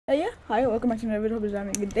Hey, yeah, hi, welcome back to another video. Hope you're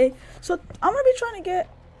having a good day. So, I'm gonna be trying to get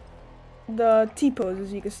the T-pose,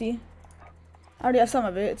 as you can see. I already have some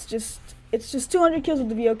of it. It's just 200 kills with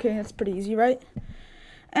the VOK. That's pretty easy, right?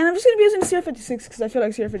 And I'm just gonna be using the cr-56 because I feel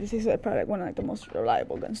like cr-56 is probably like one of the most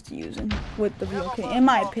reliable guns to use with the VOK, in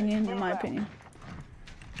my opinion.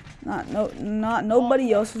 Not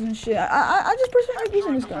nobody else's and shit. I just personally like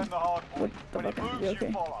using this gun with the fucking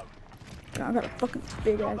VOK. God, I got a fucking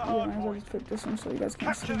big ass ear. Might as well just flip this one so you guys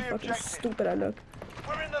can see how fucking stupid I look.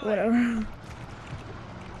 Whatever.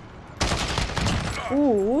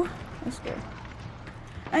 Ooh, that's good.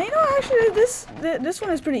 And you know, actually, this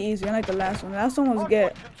one is pretty easy. I like the last one. The last one was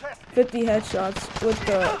get 50 headshots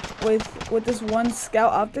with this one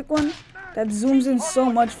scout optic one that zooms in so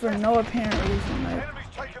much for no apparent reason. Like,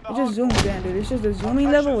 it just zooms in, dude. It's just the zooming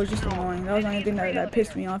level was just annoying. That was the only thing that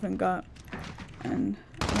pissed me off and got. And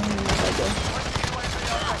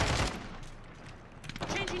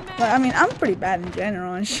but I mean, I'm pretty bad in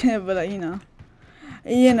general and shit, but you know, I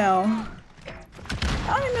mean,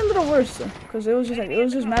 a little worse though, cause it was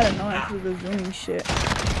just mad annoying because of the zooming shit.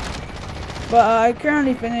 But I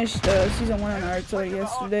currently finished season 1 on Naruto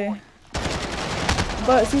yesterday,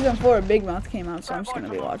 but season 4 Big Mouth came out, so I'm just gonna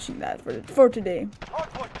be watching that for today.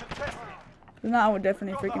 Cause now I would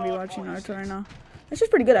definitely freaking be watching Naruto right now. It's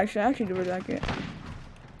just pretty good actually. I actually do really like it.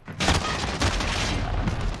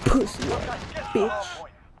 Pussy bitch.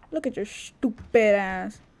 Look at your stupid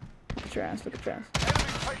ass. Look at your ass, look at your ass.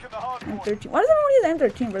 M13. Why does everyone use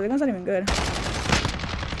M13, bro? The gun's not even good.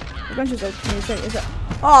 The gun's just okay.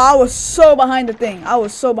 Oh, I was so behind the thing. Well,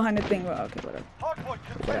 okay,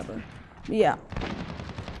 whatever. But yeah.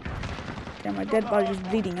 Damn, my dead body just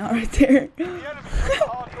bleeding out right there.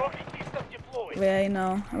 But yeah, you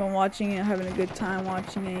know, I've been watching it, having a good time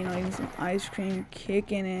watching it, you know, eating some ice cream,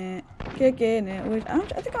 kicking it, which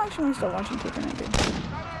I think I actually want to start watching Kicking It, dude.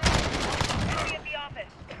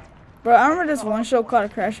 Bro, I remember this one show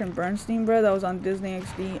called Crash and Bernstein, bro, that was on Disney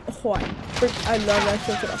XD. Oh, I love that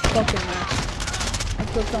show to the fucking max. I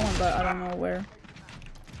killed someone, but I don't know where.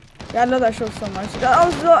 Yeah, I love that show so much. Dude,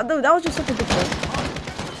 that was just such a good show.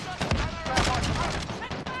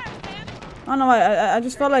 I don't know why, I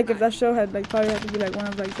just felt like if that show had probably had to be like one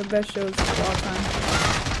of like the best shows of all time.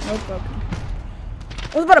 No fucking.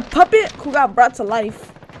 It was about a puppet who got brought to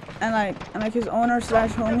life, and like his owner /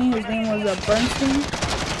 homie, his name was Bernstein.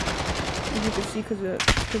 As you can see, because the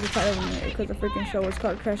freaking show was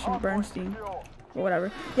called Crash and Bernstein, or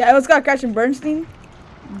whatever. Yeah, it was called Crash and Bernstein.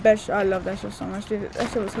 Best show. I love that show so much, dude.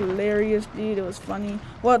 That show was hilarious, dude. It was funny.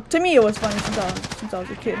 Well, to me, it was funny since I was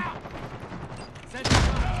a kid.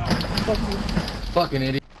 Fuck you. Fucking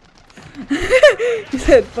idiot. He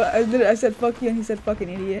said, I said fuck you, and he said fucking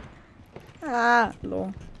idiot. Ah,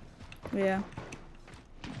 lol. Yeah.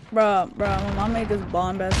 Bro, my mom made this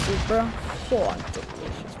bomb ass soup, bro. Oh,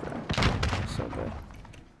 delicious, bro. So good.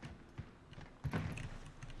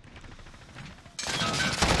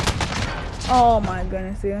 Oh my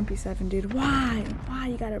goodness, the MP7, dude. Why? Why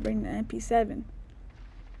you gotta bring the MP7?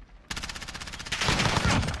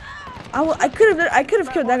 I could have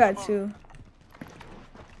killed that guy too.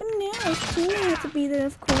 But now it's too late to be there,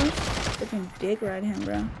 of course. Freaking dick ride him,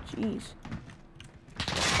 bro. Jeez.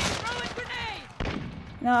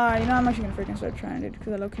 Nah, you know I'm actually gonna freaking start trying it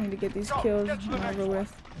because I love need to get these kills over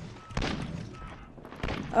with.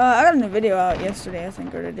 I got a new video out yesterday, I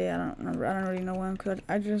think, or today. I don't remember. I don't really know when because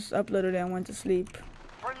I just uploaded it and went to sleep.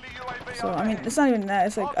 So I mean, it's not even that.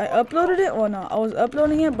 It's like I uploaded it. Well, no, I was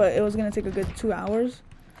uploading it, but it was gonna take a good 2 hours.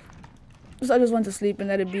 So I just went to sleep and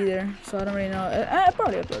let it be there. So I don't really know. I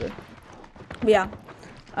probably uploaded. But yeah,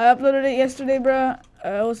 I uploaded it yesterday, bro.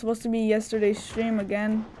 It was supposed to be yesterday's stream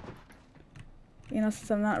again. You know, since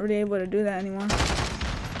I'm not really able to do that anymore.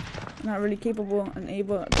 I'm not really capable and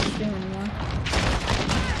able to stream anymore.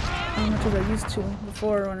 As much as I used to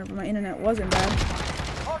before, whenever my internet wasn't bad.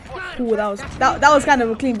 Ooh, that was kind of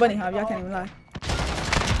a clean bunny hop. Y'all can't even lie.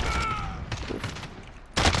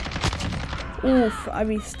 Oof, I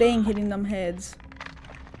be staying hitting them heads.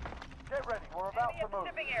 Get ready, we're about to move.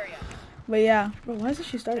 But yeah, bro, why doesn't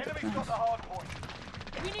she start at the class?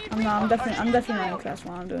 I'm definitely not in class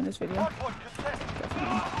while I'm doing this video.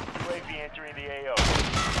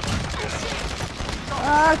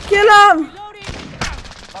 Kill him!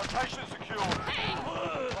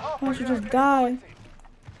 Why don't you just die?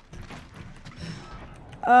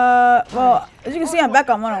 Well, as you can see, I'm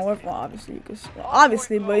back on Modern Warfare, obviously,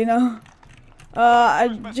 but you know.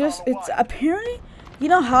 It's apparently, you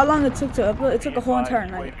know how long it took to upload? It took a whole entire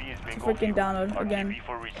night to freaking download again.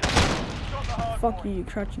 Fuck you, you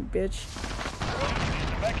crouching bitch.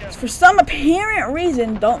 For some apparent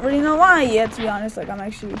reason, don't really know why yet, to be honest. Like, I'm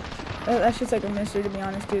actually, that's just like a mystery, to be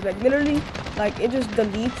honest, dude. Like, literally, like, it just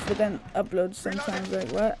deletes but then uploads sometimes.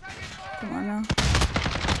 Like, what? Come on now.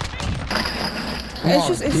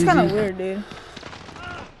 It's kind of weird, dude.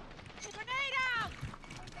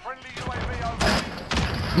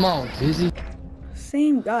 Come on, busy.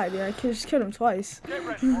 Same guy, dude. I just killed him twice.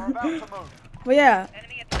 But yeah,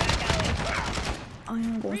 I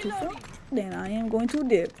am going to front, then I am going to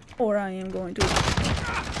dip, or I am going to.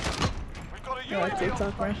 Yeah,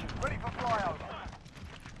 TikTok, right?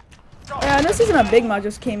 Yeah, this season of Big Mouth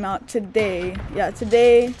just came out today. Yeah,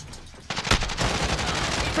 today.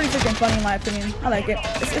 Pretty freaking funny in my opinion. I like it.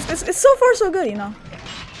 It's so far so good, you know.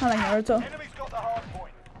 I like Naruto.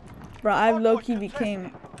 Bro, I've low-key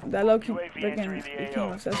became freaking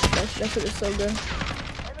became obsessed with that. That shit is so good.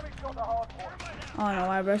 I don't know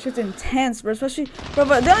why, bro. Shit's intense, bro. Especially, bro.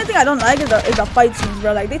 But the only thing I don't like is the fight scenes,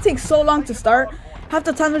 bro. Like, they take so long to start. Half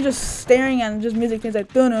the time they're just staring and just music things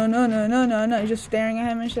like no. You're just staring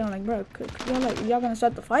at him and shit. I'm like, bro, y'all gonna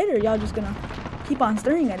start the fight or y'all just gonna keep on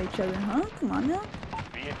staring at each other, huh? Come on now.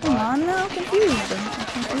 Come on now. I'm confused, bro.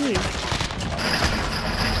 I'm confused.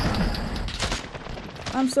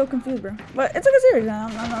 I'm so confused, bro. But it's a good series,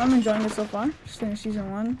 man. I'm enjoying it so far. Just finished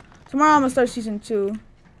season 1. Tomorrow I'm gonna start season 2.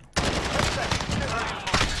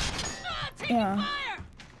 Yeah.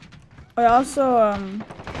 I also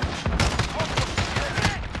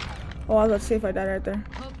oh, I was about to say if I died right there.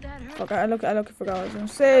 Fuck, I forgot what I was gonna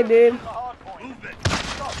say, dude.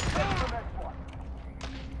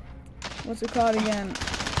 What's it called again?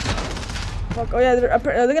 Fuck. Oh yeah,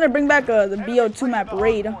 they're gonna bring back the BO2 map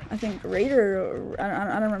raid. I think raid or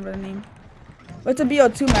I don't remember the name. But it's a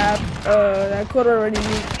BO2 map. That code already.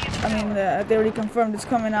 They already confirmed it's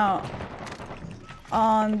coming out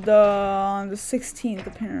on the 16th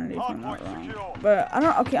apparently, if I'm not wrong. But I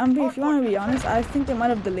don't. Okay, if you want to be honest, I think they might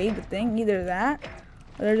have delayed the thing. Either that,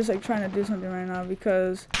 or they're just like trying to do something right now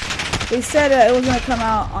because they said that it was gonna come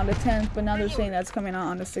out on the 10th, but now they're saying that's coming out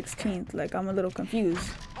on the 16th. Like, I'm a little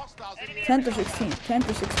confused. 10th or 16th? 10th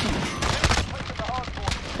or 16th?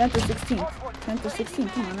 10th or 16th? 10th or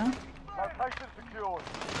 16th? Come on now.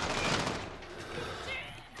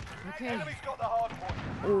 Okay.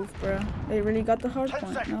 Oof, bro. They really got the hard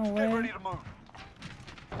point. No way.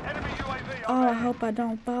 Oh, I hope I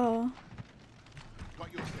don't fall.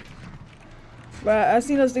 Bro, I've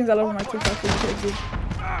seen those things all over my TikTok.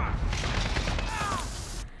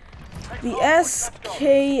 The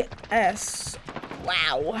SKS.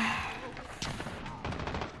 Wow.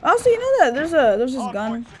 Also, you know that there's this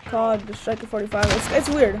gun called the cr-55. It's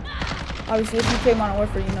weird. Obviously, if you play Modern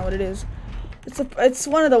Warfare, you know what it is. It's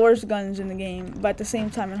one of the worst guns in the game, but at the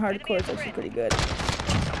same time in hardcore it's actually pretty good.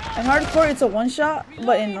 In hardcore it's a one shot,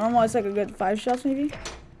 but in normal it's like a good 5 shots maybe.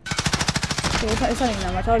 Okay, it's not even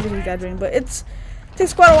that much. I was just exaggerating, but it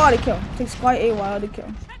takes quite a while to kill. It takes quite a while to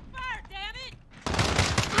kill.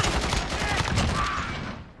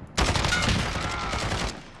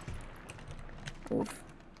 Oof.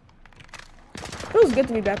 It was good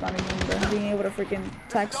to be back on the game, bro. Being able to freaking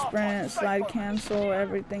attack sprint, slide cancel,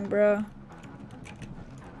 everything, bro.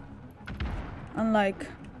 Unlike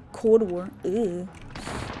Cold War. Ew.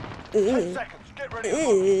 Ew.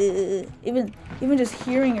 Ew. Even just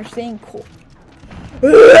hearing or saying cold.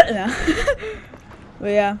 Nah. But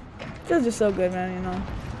yeah, it was just so good, man, you know.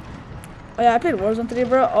 Oh yeah, I played Warzone today,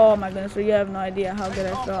 bro. Oh my goodness, you have no idea how good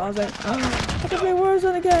I felt. I was like, oh, I can play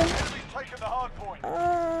Warzone again.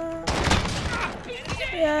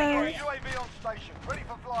 Yeah.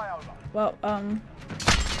 Well,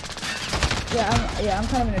 yeah, I'm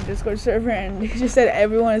kind of in a Discord server, and he just said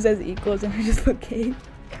everyone says equals, and I just put K.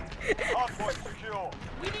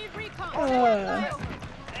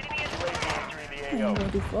 I'm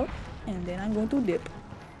going to fuck, and then I'm going to dip.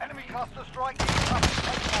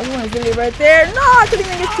 Everyone is literally right there. No, I couldn't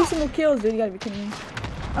even get 2 single kills, dude. You gotta be kidding me.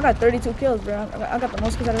 I got 32 kills, bro. I got the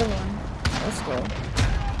most kills out of everyone. Let's go.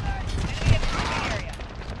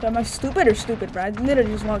 So am I stupid or stupid, bro? I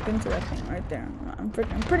literally just walked into that thing right there. I'm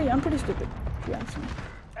pretty stupid, if you ask me.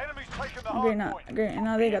 Great,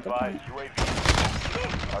 now they got the point.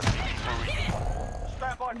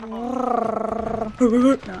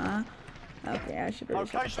 Nah. Okay, I should really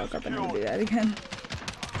shut the fuck up and never do that again.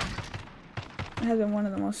 It has been one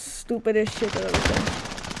of the most stupidest shit I've ever seen.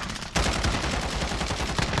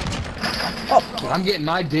 Oh! I'm getting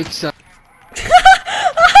my dick sucked.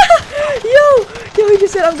 Yo, he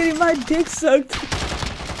just said I'm getting my dick sucked.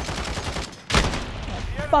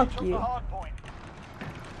 Fuck you.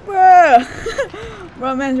 Bruh.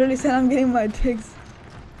 Bro, man really said I'm getting my dick sucked.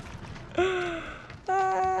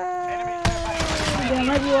 Damn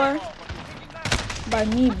right you are. By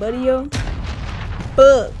me, buddy, yo.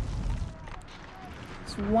 Fuck.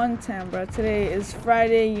 It's 1:10, bro. Today is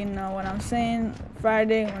Friday, you know what I'm saying.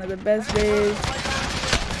 Friday, one of the best days.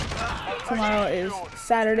 Tomorrow is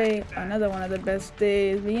Saturday, another one of the best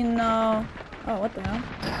days. But you know, oh, what the hell?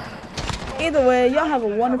 Either way, y'all have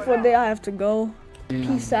a wonderful day. I have to go.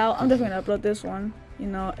 Peace out. I'm definitely gonna upload this one. You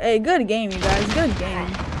know, hey, good game, you guys. Good game.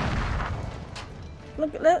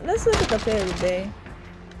 Look, let's look at the play of the day.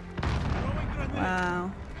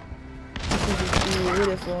 Wow, this is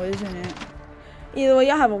beautiful, isn't it? Either way,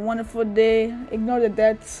 y'all have a wonderful day. Ignore the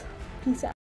deaths. Peace out.